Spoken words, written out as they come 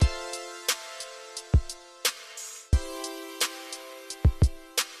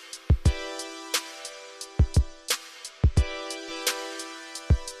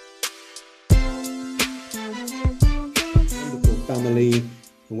family,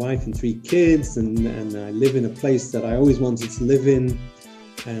 a wife and 3 kids, and I live in a place that I always wanted to live in,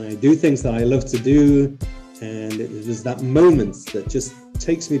 and I do things that I love to do. And it was that moment that just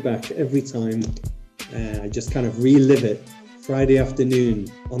takes me back every time. I just kind of relive it. Friday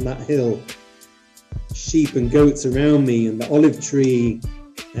afternoon on that hill, sheep and goats around me and the olive tree.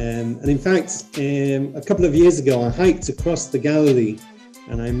 And in fact, a couple of years ago, I hiked across the Galilee,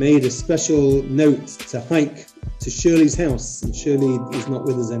 and I made a special note to hike to Shirley's house. And Shirley is not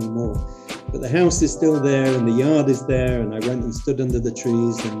with us anymore, but the house is still there and the yard is there. And I went and stood under the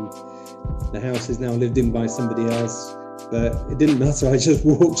trees, and the house is now lived in by somebody else, but it didn't matter. I just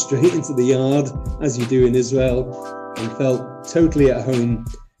walked straight into the yard, as you do in Israel, and felt totally at home.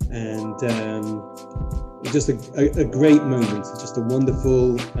 And just a great moment, just a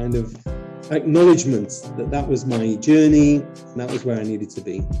wonderful kind of acknowledgement that was my journey and that was where I needed to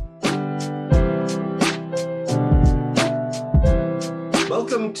be.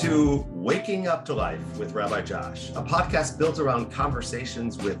 Welcome to Waking Up to Life with Rabbi Josh, a podcast built around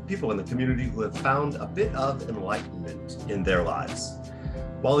conversations with people in the community who have found a bit of enlightenment in their lives.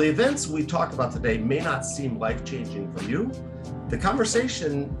 While the events we talk about today may not seem life-changing for you, the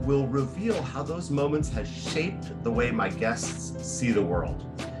conversation will reveal how those moments have shaped the way my guests see the world.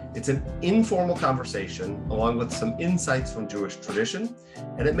 It's an informal conversation along with some insights from Jewish tradition,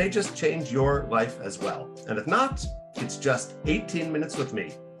 and it may just change your life as well. And if not, it's just 18 minutes with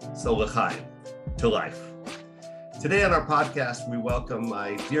me. So l'chaim, to life. Today on our podcast, we welcome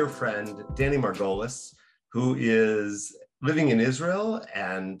my dear friend, Danny Margolis, who is living in Israel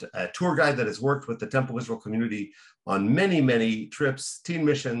and a tour guide that has worked with the Temple Israel community on many, many trips, teen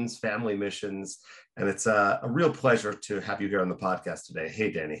missions, family missions. And it's a real pleasure to have you here on the podcast today.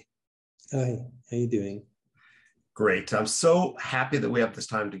 Hey, Danny. Hi, how you doing? Great. I'm so happy that we have this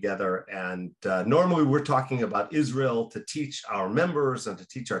time together. And normally we're talking about Israel to teach our members and to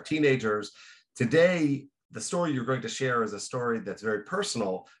teach our teenagers. Today, the story you're going to share is a story that's very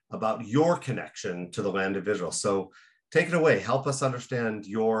personal about your connection to the land of Israel. So take it away. Help us understand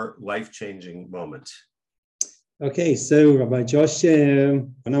your life-changing moment. Okay, so Rabbi Josh,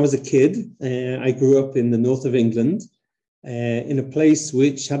 when I was a kid, I grew up in the north of England, in a place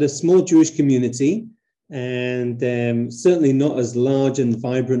which had a small Jewish community, and certainly not as large and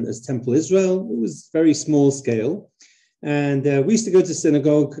vibrant as Temple Israel. It was very small scale. And we used to go to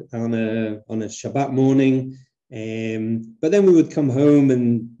synagogue on a Shabbat morning, but then we would come home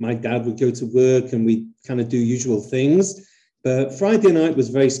and my dad would go to work and we'd kind of do usual things. But Friday night was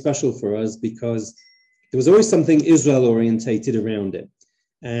very special for us because there was always something Israel orientated around it.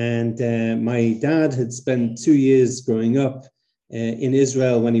 And my dad had spent 2 years growing up in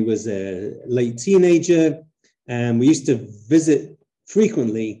Israel when he was a late teenager. And we used to visit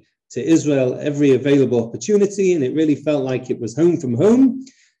frequently to Israel every available opportunity. And it really felt like it was home from home.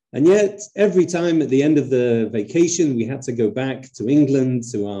 And yet every time at the end of the vacation, we had to go back to England,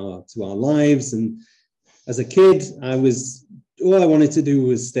 to our lives. And as a kid, all I wanted to do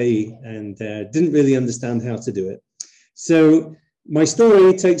was stay and didn't really understand how to do it. So my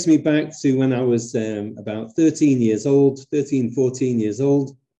story takes me back to when I was about 13, 14 years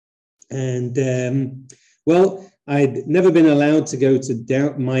old. And I'd never been allowed to go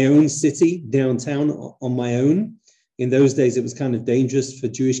to my own city, downtown, on my own. In those days, it was kind of dangerous for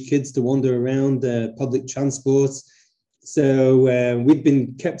Jewish kids to wander around public transport. So we'd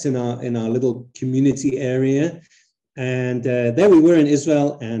been kept in our little community area. And there we were in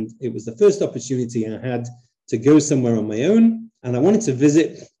Israel, and it was the first opportunity I had to go somewhere on my own. And I wanted to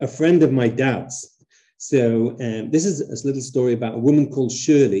visit a friend of my dad's. So this is a little story about a woman called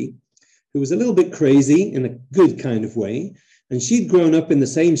Shirley, who was a little bit crazy in a good kind of way. And she'd grown up in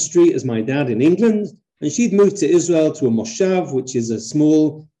the same street as my dad in England. And she'd moved to Israel to a moshav, which is a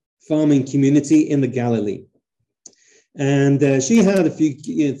small farming community in the Galilee. And she had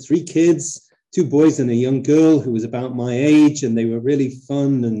 3 kids, 2 boys and a young girl who was about my age, and they were really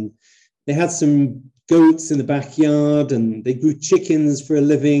fun. And they had some goats in the backyard, and they grew chickens for a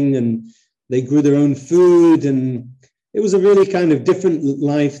living, and they grew their own food. And it was a really kind of different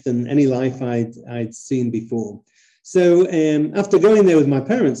life than any life I'd seen before. So after going there with my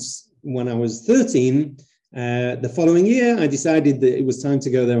parents when I was 13, the following year, I decided that it was time to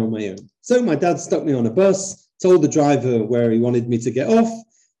go there on my own. So my dad stuck me on a bus, told the driver where he wanted me to get off,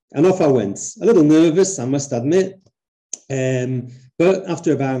 and off I went. A little nervous, I must admit. But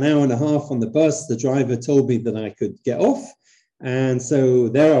after about an hour and a half on the bus, the driver told me that I could get off. And so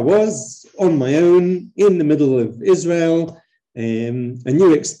there I was on my own in the middle of Israel, a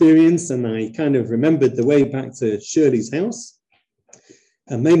new experience. And I kind of remembered the way back to Shirley's house.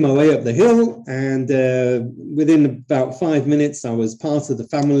 I made my way up the hill, and within about 5 minutes, I was part of the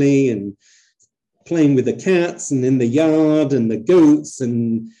family and playing with the cats and in the yard and the goats.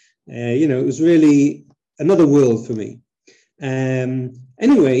 And, it was really another world for me.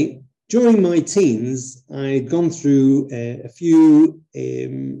 Anyway, during my teens, I'd gone through a few,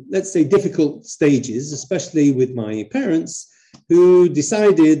 let's say, difficult stages, especially with my parents, who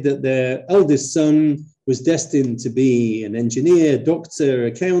decided that their eldest son was destined to be an engineer, doctor,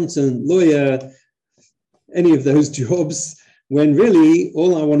 accountant, lawyer, any of those jobs, when really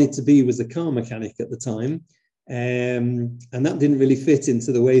all I wanted to be was a car mechanic at the time. And that didn't really fit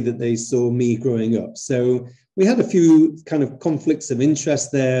into the way that they saw me growing up. So we had a few kind of conflicts of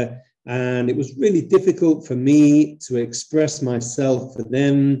interest there, and it was really difficult for me to express myself for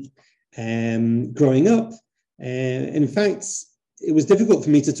them growing up. In fact, it was difficult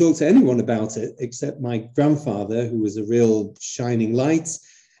for me to talk to anyone about it except my grandfather, who was a real shining light,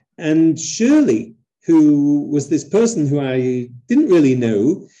 and Shirley, who was this person who I didn't really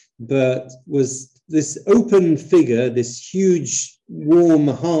know, but was this open figure, this huge, warm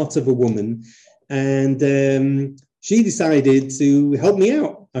heart of a woman. And she decided to help me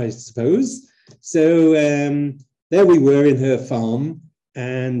out, I suppose. So there we were in her farm,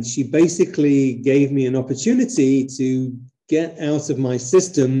 and she basically gave me an opportunity to get out of my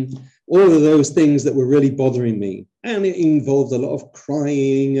system all of those things that were really bothering me. And it involved a lot of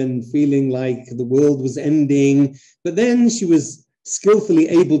crying and feeling like the world was ending. But then she was skillfully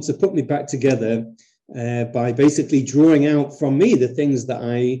able to put me back together by basically drawing out from me the things that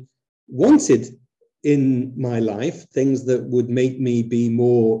I wanted in my life, things that would make me be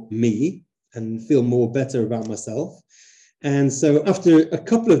more me and feel more better about myself. And so after a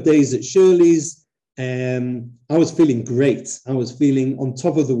couple of days at Shirley's, I was feeling great. I was feeling on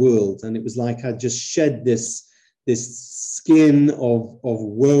top of the world. And it was like I'd just shed this skin of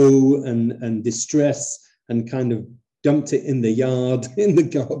woe and distress and kind of dumped it in the yard, in the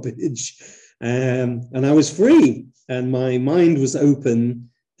garbage. And I was free, and my mind was open.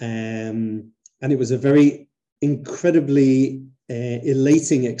 And it was a very incredibly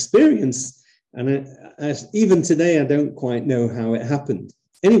elating experience. And even today, I don't quite know how it happened.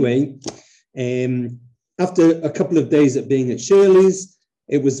 Anyway, after a couple of days of being at Shirley's,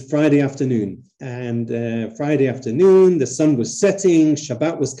 it was Friday afternoon. And Friday afternoon, the sun was setting,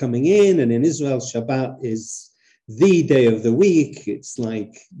 Shabbat was coming in. And in Israel, Shabbat is the day of the week. It's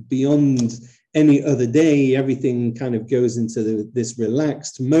like beyond any other day, everything kind of goes into this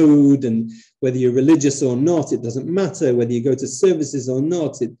relaxed mode. And whether you're religious or not, it doesn't matter. Whether you go to services or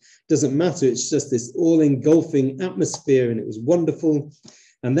not, it doesn't matter. It's just this all-engulfing atmosphere, and it was wonderful.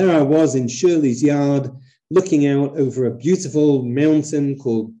 And there I was in Shirley's yard, looking out over a beautiful mountain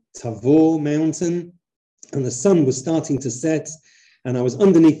called Tavor Mountain. And the sun was starting to set, and I was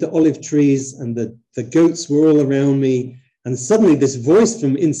underneath the olive trees, and the goats were all around me. And suddenly this voice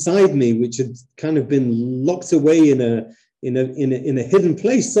from inside me, which had kind of been locked away in a hidden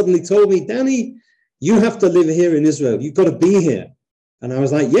place, suddenly told me, Danny, you have to live here in Israel. You've got to be here. And I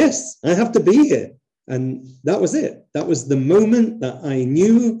was like, yes, I have to be here. And that was it. That was the moment that I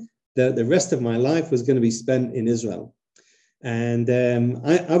knew that the rest of my life was going to be spent in Israel. And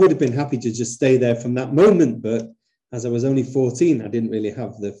I would have been happy to just stay there from that moment. But as I was only 14, I didn't really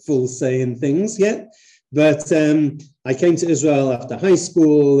have the full say in things yet. But I came to Israel after high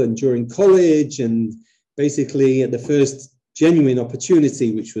school and during college, and basically at the first genuine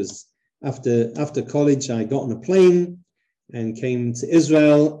opportunity, which was after college, I got on a plane and came to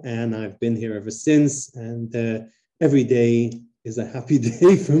Israel, and I've been here ever since. And every day is a happy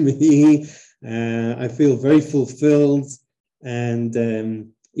day for me. I feel very fulfilled. And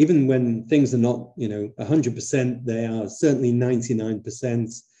even when things are not, 100%, they are certainly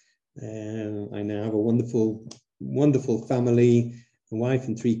 99%. I now have a wonderful, wonderful family, a wife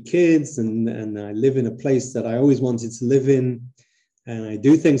and 3 kids, and I live in a place that I always wanted to live in, and I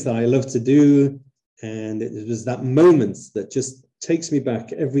do things that I love to do. And it was that moment that just takes me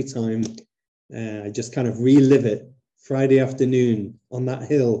back every time. I just kind of relive it. Friday afternoon on that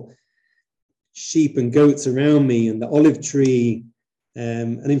hill, sheep and goats around me, and the olive tree.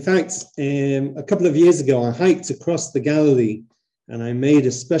 And in fact, a couple of years ago, I hiked across the Galilee, and I made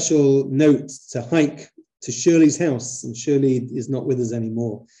a special note to hike to Shirley's house. And Shirley is not with us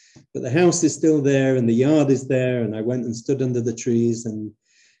anymore, but the house is still there, and the yard is there. And I went and stood under the trees, and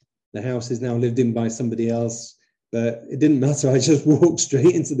the house is now lived in by somebody else. But it didn't matter. I just walked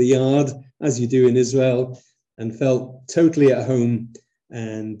straight into the yard, as you do in Israel, and felt totally at home.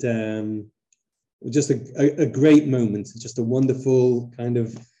 And just a great moment, just a wonderful kind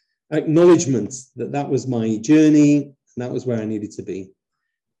of acknowledgement that was my journey, and that was where I needed to be.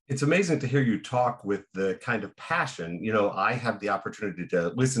 It's amazing to hear you talk with the kind of passion. You know, I have the opportunity to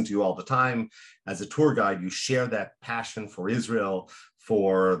listen to you all the time. As a tour guide, you share that passion for Israel,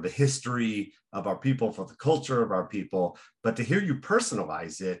 for the history of our people, for the culture of our people. But to hear you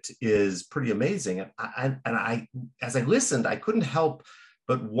personalize it is pretty amazing. And as I listened, I couldn't help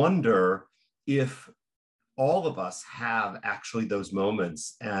but wonder if all of us have actually those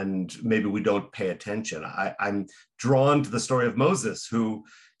moments and maybe we don't pay attention. I'm drawn to the story of Moses, who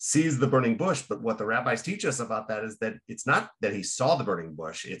sees the burning bush, but what the rabbis teach us about that is that it's not that he saw the burning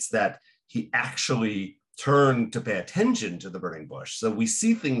bush, it's that he actually turned to pay attention to the burning bush. So we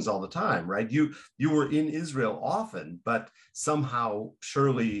see things all the time, right? You were in Israel often, but somehow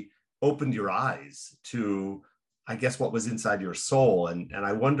surely opened your eyes to, I guess, what was inside your soul. And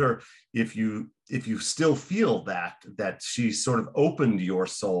I wonder if you still feel that she sort of opened your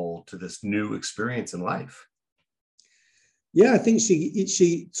soul to this new experience in life. Yeah, I think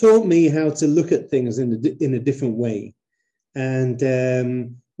she taught me how to look at things in a different way.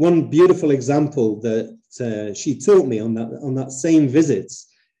 And one beautiful example that she taught me on that same visit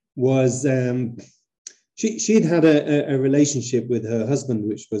was she'd had a relationship with her husband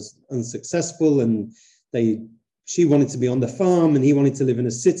which was unsuccessful, and she wanted to be on the farm and he wanted to live in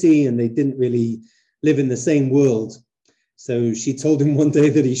a city, and they didn't really live in the same world. So she told him one day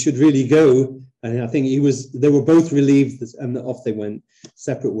that he should really go. And I think they were both relieved, and off they went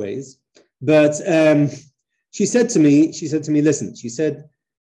separate ways. But she said to me, listen, she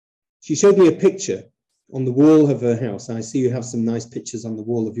showed me a picture on the wall of her house. I see you have some nice pictures on the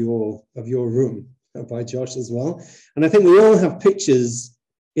wall of your room, by Josh as well. And I think we all have pictures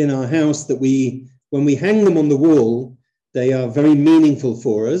in our house that when we hang them on the wall, they are very meaningful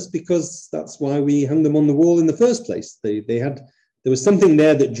for us, because that's why we hung them on the wall in the first place. There was something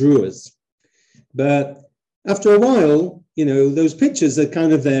there that drew us. But after a while, those pictures are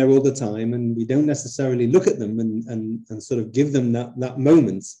kind of there all the time, and we don't necessarily look at them and sort of give them that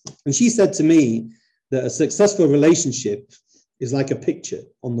moment. And she said to me that a successful relationship is like a picture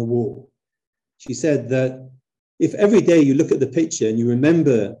on the wall. She said that if every day you look at the picture and you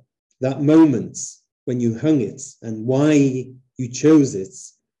remember that moment when you hung it and why you chose it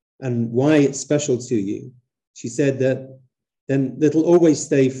and why it's special to you, she said that then it'll always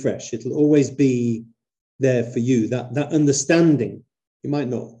stay fresh. It'll always be there for you, that understanding. You might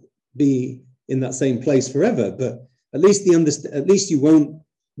not be in that same place forever, but at least you won't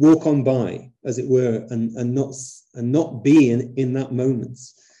walk on by, as it were, and not be in that moment.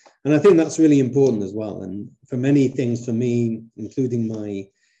 And I think that's really important as well. And for many things, for me, including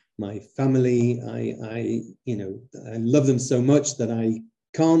my family, I love them so much that I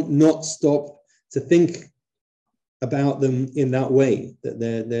can't not stop to think about them in that way, that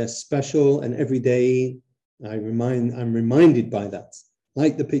they're special, and every day I'm reminded by that,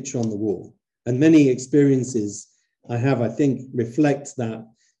 like the picture on the wall. And many experiences I have, I think, reflect that.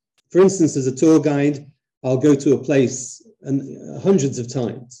 For instance, as a tour guide, I'll go to a place and hundreds of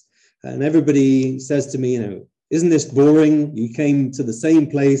times, and everybody says to me, isn't this boring? You came to the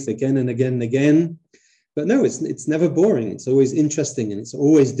same place again and again and again. But no, it's never boring. It's always interesting, and it's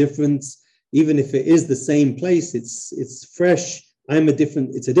always different. Even if it is the same place, it's fresh.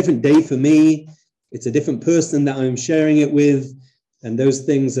 It's a different day for me. It's a different person that I'm sharing it with. And those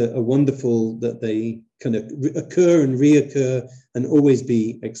things are wonderful, that they kind of occur and reoccur and always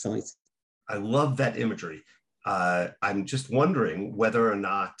be exciting. I love that imagery. I'm just wondering whether or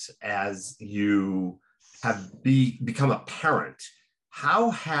not, as you have become a parent,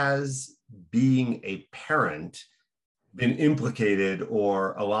 how has being a parent been implicated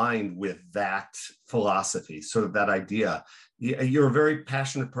or aligned with that philosophy, sort of that idea? You're a very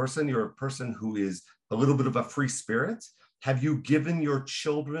passionate person. You're a person who is a little bit of a free spirit. Have you given your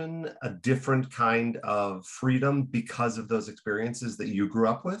children a different kind of freedom because of those experiences that you grew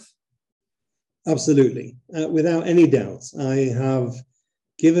up with? Absolutely. Without any doubt. I have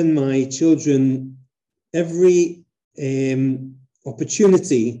given my children every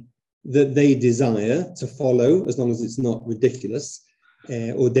opportunity that they desire to follow, as long as it's not ridiculous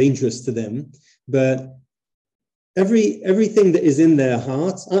or dangerous to them. But everything that is in their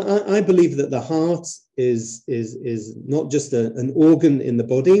heart, I believe that the heart is not just an organ in the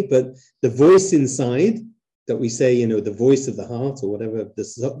body, but the voice inside that we say, the voice of the heart or whatever,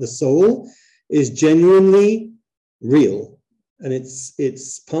 the soul is genuinely real. And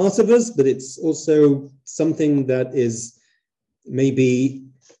it's part of us, but it's also something that is maybe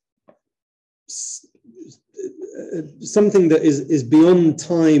something that is beyond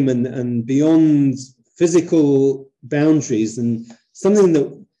time and beyond physical boundaries, and something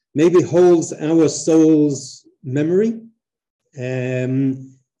that maybe holds our soul's memory.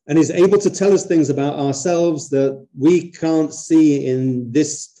 And and is able to tell us things about ourselves that we can't see in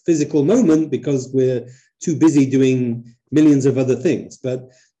this physical moment because we're too busy doing millions of other things. But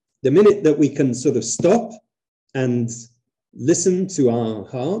the minute that we can sort of stop and listen to our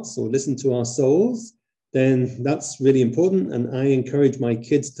hearts or listen to our souls, then that's really important. And I encourage my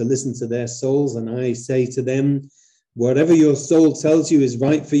kids to listen to their souls. And I say to them, whatever your soul tells you is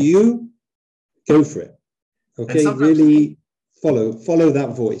right for you, go for it. Okay, really follow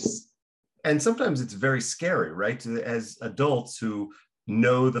that voice. And sometimes it's very scary, right? As adults who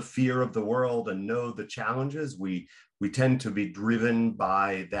know the fear of the world and know the challenges, we tend to be driven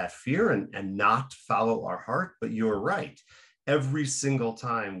by that fear and not follow our heart. But you're right. Every single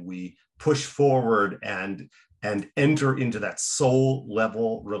time we push forward and enter into that soul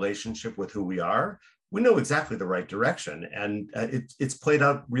level relationship with who we are, we know exactly the right direction. And it's played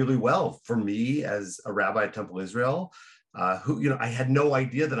out really well for me as a rabbi at Temple Israel, who, I had no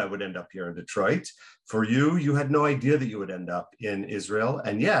idea that I would end up here in Detroit. For you, you had no idea that you would end up in Israel.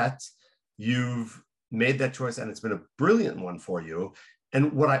 And yet you've made that choice, and it's been a brilliant one for you.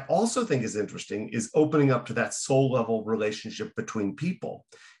 And what I also think is interesting is opening up to that soul level relationship between people.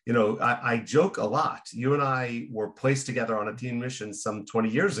 I joke a lot. You and I were placed together on a teen mission some 20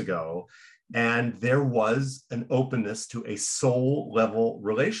 years ago, and there was an openness to a soul level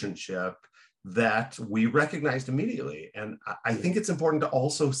relationship that we recognized immediately. And I think it's important to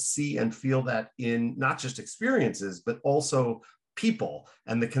also see and feel that in not just experiences, but also people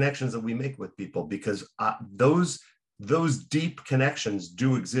and the connections that we make with people, because those deep connections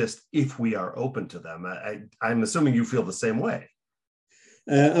do exist if we are open to them. I'm assuming you feel the same way.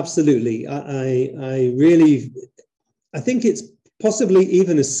 Absolutely. I think it's possibly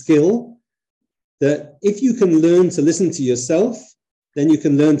even a skill that if you can learn to listen to yourself, then you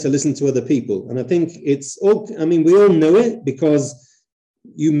can learn to listen to other people. And I think we all know it because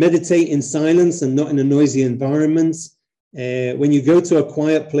you meditate in silence and not in a noisy environment. When you go to a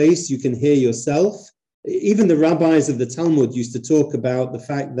quiet place, you can hear yourself. Even the rabbis of the Talmud used to talk about the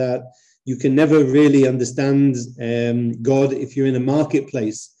fact that you can never really understand God if you're in a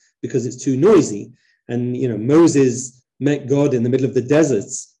marketplace because it's too noisy. And, Moses met God in the middle of the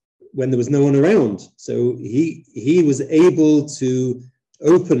deserts when there was no one around. So he was able to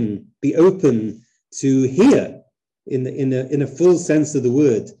be open to hear in a full sense of the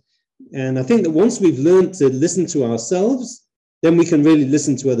word. And I think that once we've learned to listen to ourselves, then we can really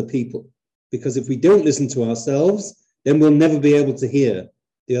listen to other people. Because if we don't listen to ourselves, then we'll never be able to hear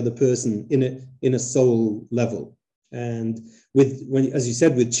the other person in a soul level. And as you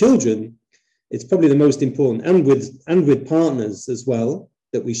said, with children, it's probably the most important, and with partners as well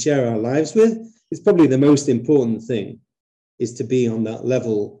that we share our lives with. It's probably the most important thing is to be on that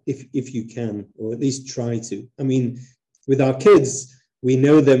level if you can, or at least try to. I mean, with our kids, we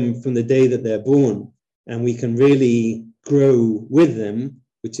know them from the day that they're born, and we can really grow with them,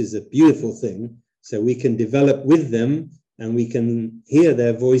 which is a beautiful thing. So we can develop with them and we can hear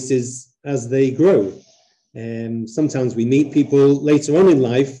their voices as they grow. And sometimes we meet people later on in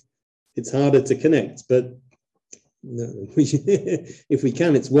life, it's harder to connect, but if we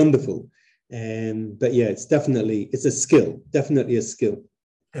can, it's wonderful. But yeah, it's a skill, definitely a skill.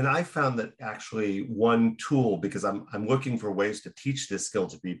 And I found that actually one tool, because I'm looking for ways to teach this skill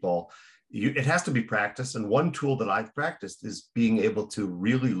to people, it has to be practiced. And one tool that I've practiced is being able to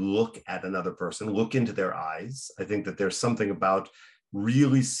really look at another person, look into their eyes. I think that there's something about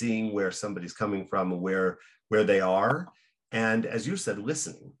really seeing where somebody's coming from, where they are. And as you said,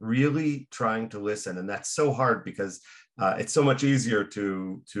 listening, really trying to listen. And that's so hard because it's so much easier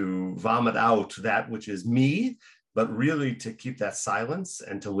to vomit out that which is me, but really to keep that silence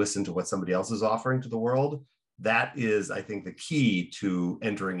and to listen to what somebody else is offering to the world. That is, I think, the key to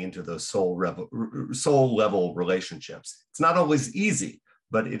entering into those soul level relationships. It's not always easy,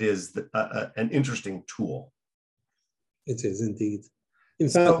 but it is an interesting tool. It is indeed. In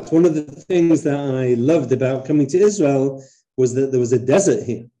fact, one of the things that I loved about coming to Israel was that there was a desert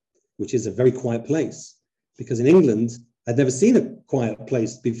here, which is a very quiet place. Because in England, I'd never seen a quiet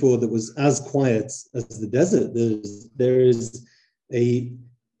place before that was as quiet as the desert. There is a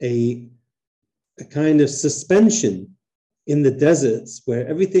kind of suspension in the deserts where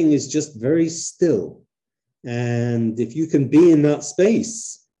everything is just very still. And if you can be in that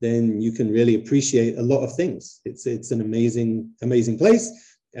space, then you can really appreciate a lot of things. It's an amazing, amazing place.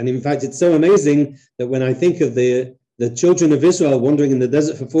 And in fact, it's so amazing that when I think of the children of Israel wandering in the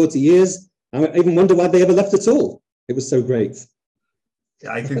desert for 40 years, I even wonder why they ever left at all. It was so great.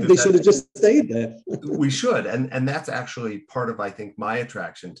 I think they should have just stayed there. We should. And that's actually part of, I think, my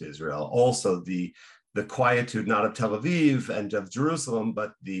attraction to Israel. Also, the the quietude not of Tel Aviv and of Jerusalem,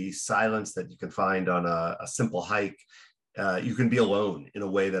 but the silence that you can find on a simple hike. You can be alone in a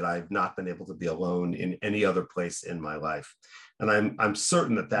way that I've not been able to be alone in any other place in my life. And I'm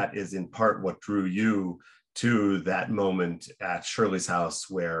certain that that is in part what drew you to that moment at Shirley's house,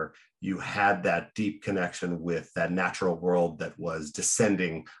 where you had that deep connection with that natural world that was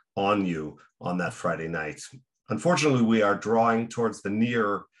descending on you on that Friday night. Unfortunately, we are drawing towards the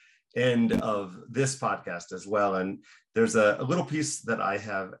near end of this podcast as well. And there's a little piece that I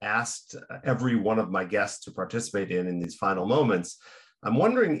have asked every one of my guests to participate in these final moments. I'm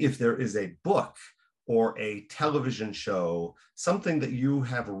wondering if there is a book or a television show, something that you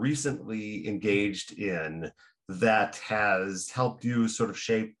have recently engaged in that has helped you sort of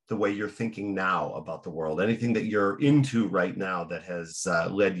shape the way you're thinking now about the world. Anything that you're into right now that has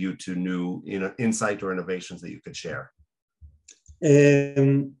led you to new insight or innovations that you could share?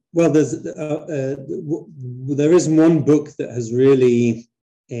 Well, there is one book that has really,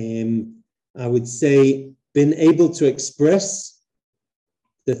 I would say, been able to express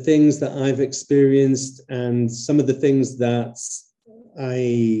the things that I've experienced and some of the things that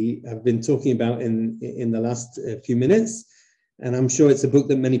I have been talking about in the last few minutes. And I'm sure it's a book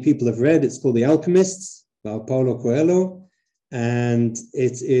that many people have read. It's called The Alchemists by Paulo Coelho. And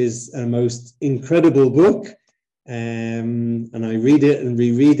it is a most incredible book. And I read it and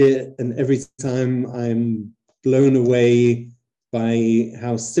reread it. And every time I'm blown away by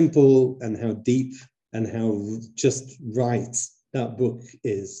how simple and how deep and how just right that book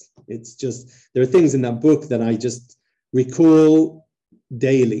is. It's just, there are things in that book that I just recall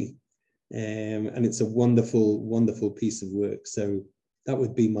daily. And it's a wonderful, wonderful piece of work. So that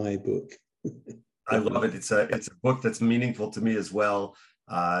would be my book. I love it. It's a book that's meaningful to me as well.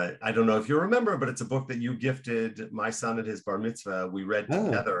 I don't know if you remember, but it's a book that you gifted my son at his bar mitzvah. We read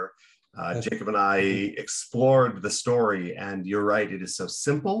together. Jacob and I explored the story, and you're right. It is so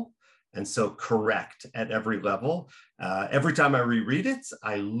simple and so correct at every level. Every time I reread it,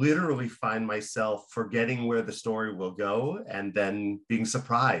 I literally find myself forgetting where the story will go and then being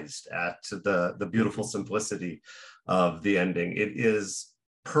surprised at the beautiful simplicity of the ending. It is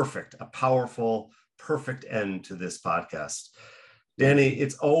perfect, a powerful, perfect end to this podcast. Danny,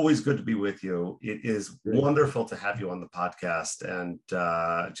 it's always good to be with you. It is wonderful to have you on the podcast, and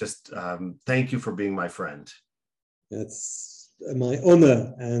thank you for being my friend. That's my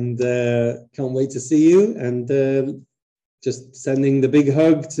honor, and can't wait to see you, and just sending the big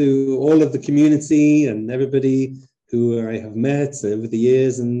hug to all of the community and everybody who I have met over the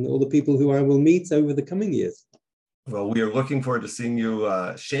years and all the people who I will meet over the coming years. Well, we are looking forward to seeing you.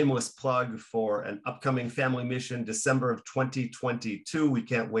 Shameless plug for an upcoming family mission, December of 2022. We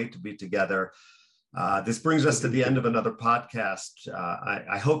can't wait to be together. This brings us to the end of another podcast.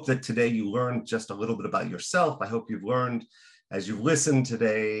 I hope that today you learned just a little bit about yourself. I hope you've learned, as you've listened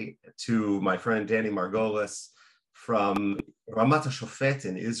today to my friend Danny Margolis from Ramat HaShofet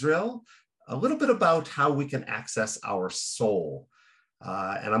in Israel, a little bit about how we can access our soul.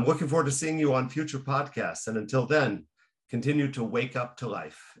 And I'm looking forward to seeing you on future podcasts. And until then, continue to wake up to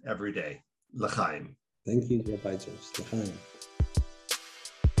life every day. L'chaim. Thank you, Rabbi Josh. L'chaim.